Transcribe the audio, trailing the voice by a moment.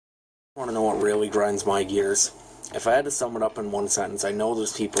Want to know what really grinds my gears? If I had to sum it up in one sentence, I know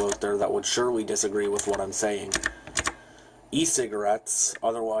there's people out there that would surely disagree with what I'm saying. E-cigarettes,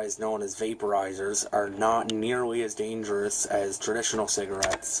 otherwise known as vaporizers, are not nearly as dangerous as traditional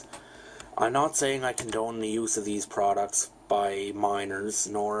cigarettes. I'm not saying I condone the use of these products by minors,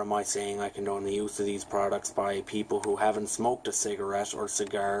 nor am I saying I condone the use of these products by people who haven't smoked a cigarette or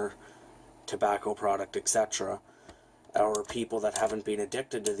cigar, tobacco product, etc., or people that haven't been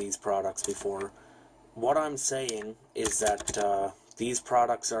addicted to these products before. What I'm saying is that these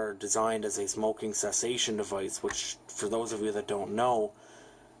products are designed as a smoking cessation device, which, for those of you that don't know,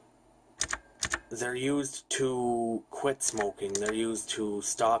 they're used to quit smoking. They're used to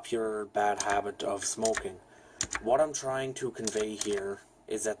stop your bad habit of smoking. What I'm trying to convey here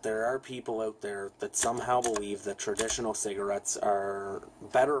is that there are people out there that somehow believe that traditional cigarettes are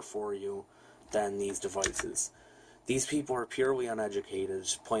better for you than these devices. These people are purely uneducated,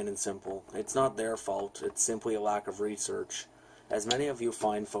 plain and simple. It's not their fault, it's simply a lack of research. As many of you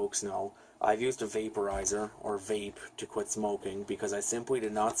fine folks know, I've used a vaporizer, or vape, to quit smoking because I simply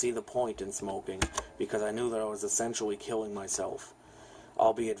did not see the point in smoking, because I knew that I was essentially killing myself.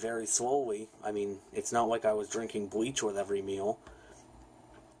 Albeit very slowly. I mean, it's not like I was drinking bleach with every meal,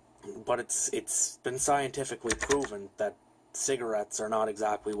 but it's been scientifically proven that cigarettes are not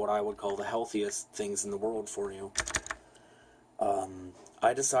exactly what I would call the healthiest things in the world for you.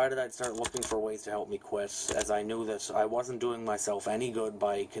 I decided I'd start looking for ways to help me quit, as I knew that I wasn't doing myself any good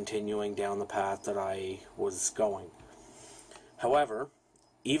by continuing down the path that I was going. However,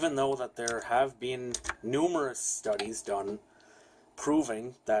 even though that there have been numerous studies done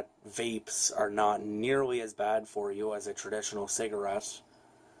proving that vapes are not nearly as bad for you as a traditional cigarette,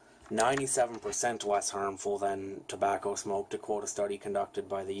 97% less harmful than tobacco smoke, to quote a study conducted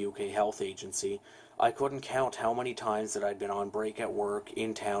by the UK Health Agency, I couldn't count how many times that I'd been on break at work,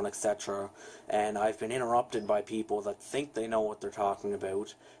 in town, etc., and I've been interrupted by people that think they know what they're talking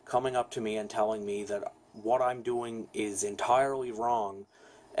about, coming up to me and telling me that what I'm doing is entirely wrong,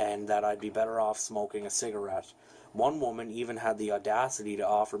 and that I'd be better off smoking a cigarette. One woman even had the audacity to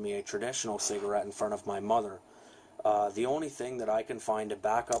offer me a traditional cigarette in front of my mother. The only thing that I can find to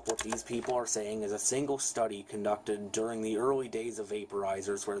back up what these people are saying is a single study conducted during the early days of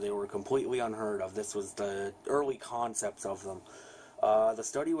vaporizers, where they were completely unheard of. This was the early concepts of them. The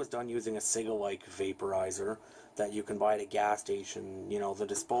study was done using a Ciga-like vaporizer that you can buy at a gas station. You know, the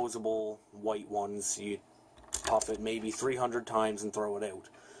disposable white ones. You puff it maybe 300 times and throw it out.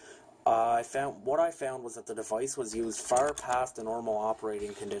 What I found was that the device was used far past the normal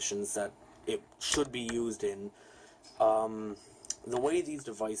operating conditions that it should be used in. The way these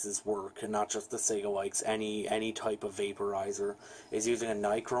devices work, and not just the Ciga-likes, any type of vaporizer, is using a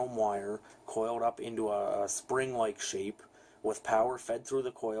nichrome wire coiled up into a spring-like shape, with power fed through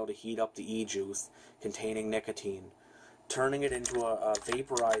the coil to heat up the e-juice containing nicotine, turning it into a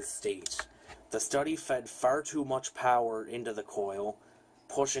vaporized state. The study fed far too much power into the coil,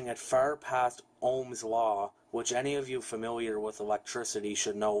 pushing it far past Ohm's law, which any of you familiar with electricity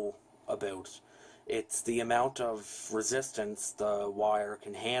should know about. It's the amount of resistance the wire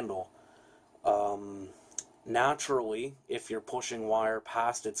can handle. Naturally, if you're pushing wire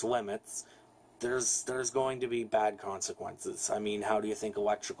past its limits, there's going to be bad consequences. I mean, how do you think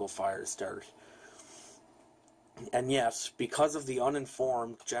electrical fires start? And yet, because of the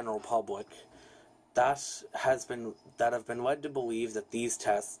uninformed general public, that have been led to believe that these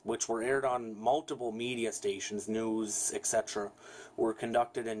tests, which were aired on multiple media stations, news, etc., were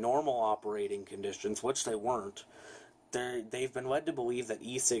conducted in normal operating conditions, which they weren't. They've been led to believe that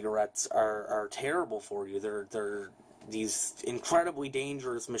e-cigarettes are terrible for you. They're these incredibly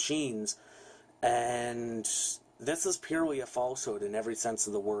dangerous machines, and this is purely a falsehood in every sense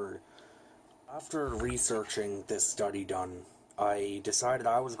of the word. After researching this study done, I decided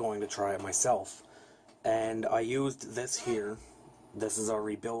I was going to try it myself. And I used this here. This is a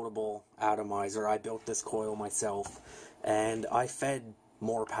rebuildable atomizer. I built this coil myself, and I fed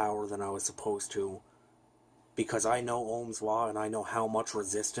more power than I was supposed to, because I know Ohm's law and I know how much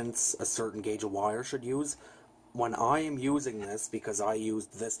resistance a certain gauge of wire should use. When I am using this, because I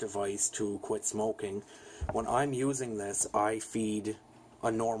used this device to quit smoking, when I'm using this, I feed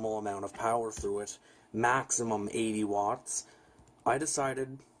a normal amount of power through it, maximum 80 watts. I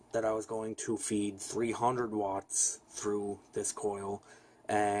decided that I was going to feed 300 watts through this coil,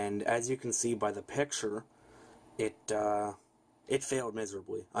 and as you can see by the picture, it failed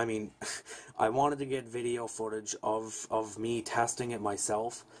miserably. I mean, I wanted to get video footage of me testing it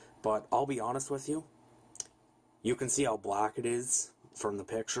myself, but I'll be honest with you, you can see how black it is from the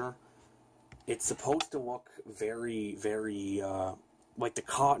picture. It's supposed to look very, very like the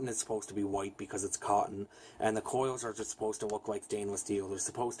cotton is supposed to be white because it's cotton, and the coils are just supposed to look like stainless steel. They're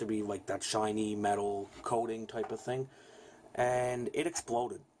supposed to be like that shiny metal coating type of thing, and it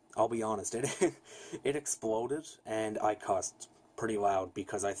exploded. I'll be honest, it exploded, and I cussed pretty loud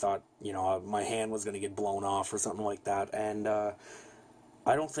because I thought, my hand was going to get blown off or something like that, and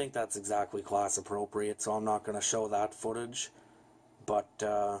I don't think that's exactly class appropriate, so I'm not going to show that footage, but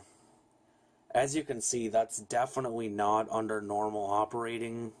as you can see, that's definitely not under normal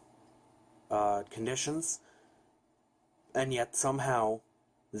operating conditions, and yet somehow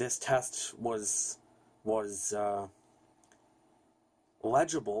this test was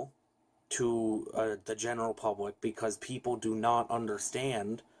legible to the general public because people do not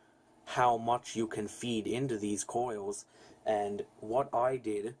understand how much you can feed into these coils. And what I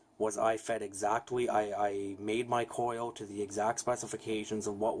did was I made my coil to the exact specifications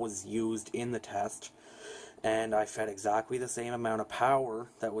of what was used in the test, and I fed exactly the same amount of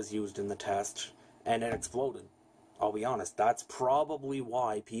power that was used in the test, and it exploded. I'll be honest, that's probably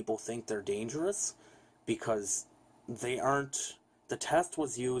why people think they're dangerous, because they aren't. The test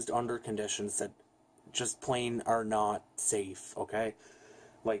was used under conditions that just plain are not safe, okay?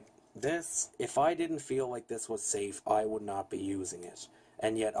 Like, this, if I didn't feel like this was safe, I would not be using it.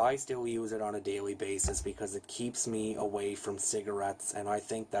 And yet I still use it on a daily basis because it keeps me away from cigarettes, and I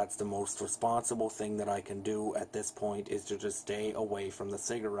think that's the most responsible thing that I can do at this point, is to just stay away from the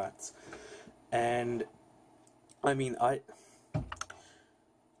cigarettes. And, I mean,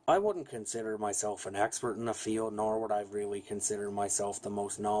 I wouldn't consider myself an expert in the field, nor would I really consider myself the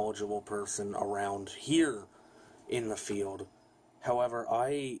most knowledgeable person around here in the field. However,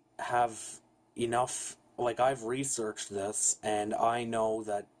 I have enough, like, I've researched this, and I know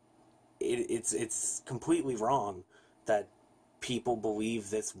that it's completely wrong that people believe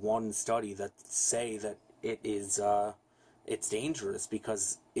this one study that say that it's dangerous,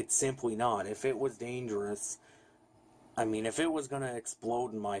 because it's simply not. If it was dangerous, I mean, if it was going to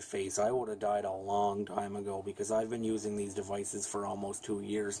explode in my face, I would have died a long time ago, because I've been using these devices for almost 2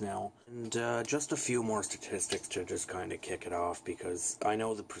 years now. And just a few more statistics to just kind of kick it off, because I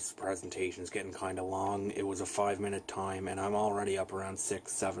know the presentation's getting kind of long. It was a 5-minute time, and I'm already up around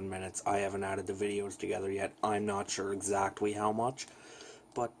 6-7 minutes. I haven't added the videos together yet. I'm not sure exactly how much,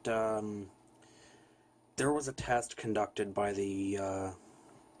 but there was a test conducted by the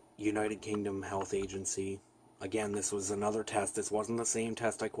United Kingdom Health Agency. Again, this was another test. This wasn't the same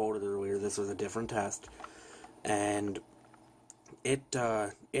test I quoted earlier. This was a different test. And it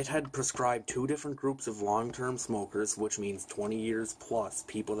had prescribed 2 different groups of long-term smokers, which means 20 years plus,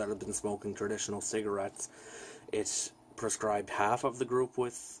 people that have been smoking traditional cigarettes. It prescribed half of the group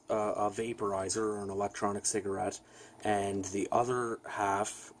with a vaporizer or an electronic cigarette, and the other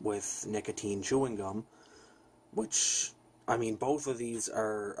half with nicotine chewing gum, which, I mean, both of these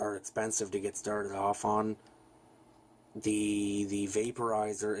are expensive to get started off on. The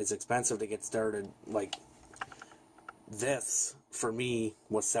vaporizer is expensive to get started. Like, this for me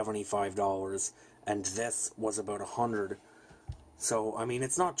was $75, and this was about $100. So I mean,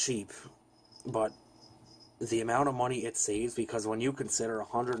 it's not cheap, but the amount of money it saves, because when you consider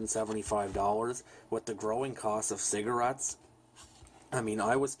 $175 with the growing cost of cigarettes, I mean,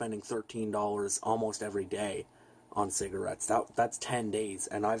 I was spending $13 almost every day on cigarettes. That's 10 days,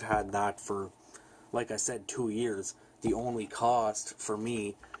 and I've had that for, like I said, 2 years. The only cost for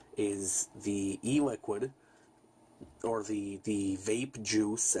me is the e-liquid, or the vape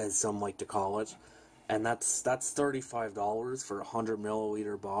juice, as some like to call it, and that's $35 for a 100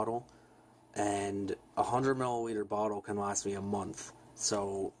 milliliter bottle, and a 100 milliliter bottle can last me a month.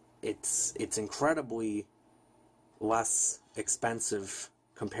 So it's incredibly less expensive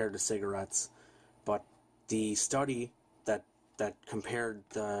compared to cigarettes. But the study that compared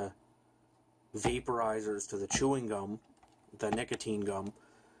the vaporizers to the chewing gum, the nicotine gum,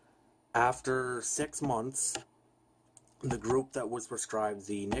 after 6 months, the group that was prescribed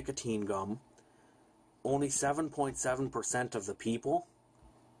the nicotine gum, only 7.7% of the people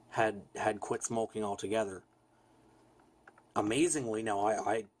had quit smoking altogether. Amazingly, now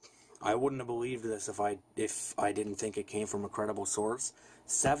I wouldn't have believed this if I didn't think it came from a credible source.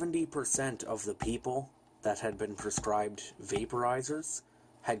 70% of the people that had been prescribed vaporizers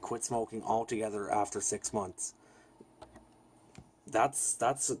had quit smoking altogether after 6 months.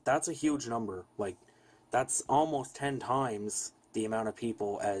 That's a huge number. Like, that's almost 10 times the amount of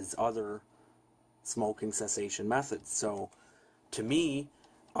people as other smoking cessation methods. So, to me,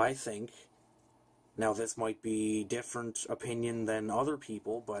 I think, now this might be different opinion than other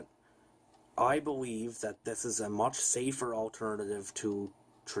people, but I believe that this is a much safer alternative to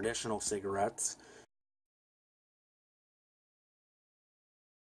traditional cigarettes,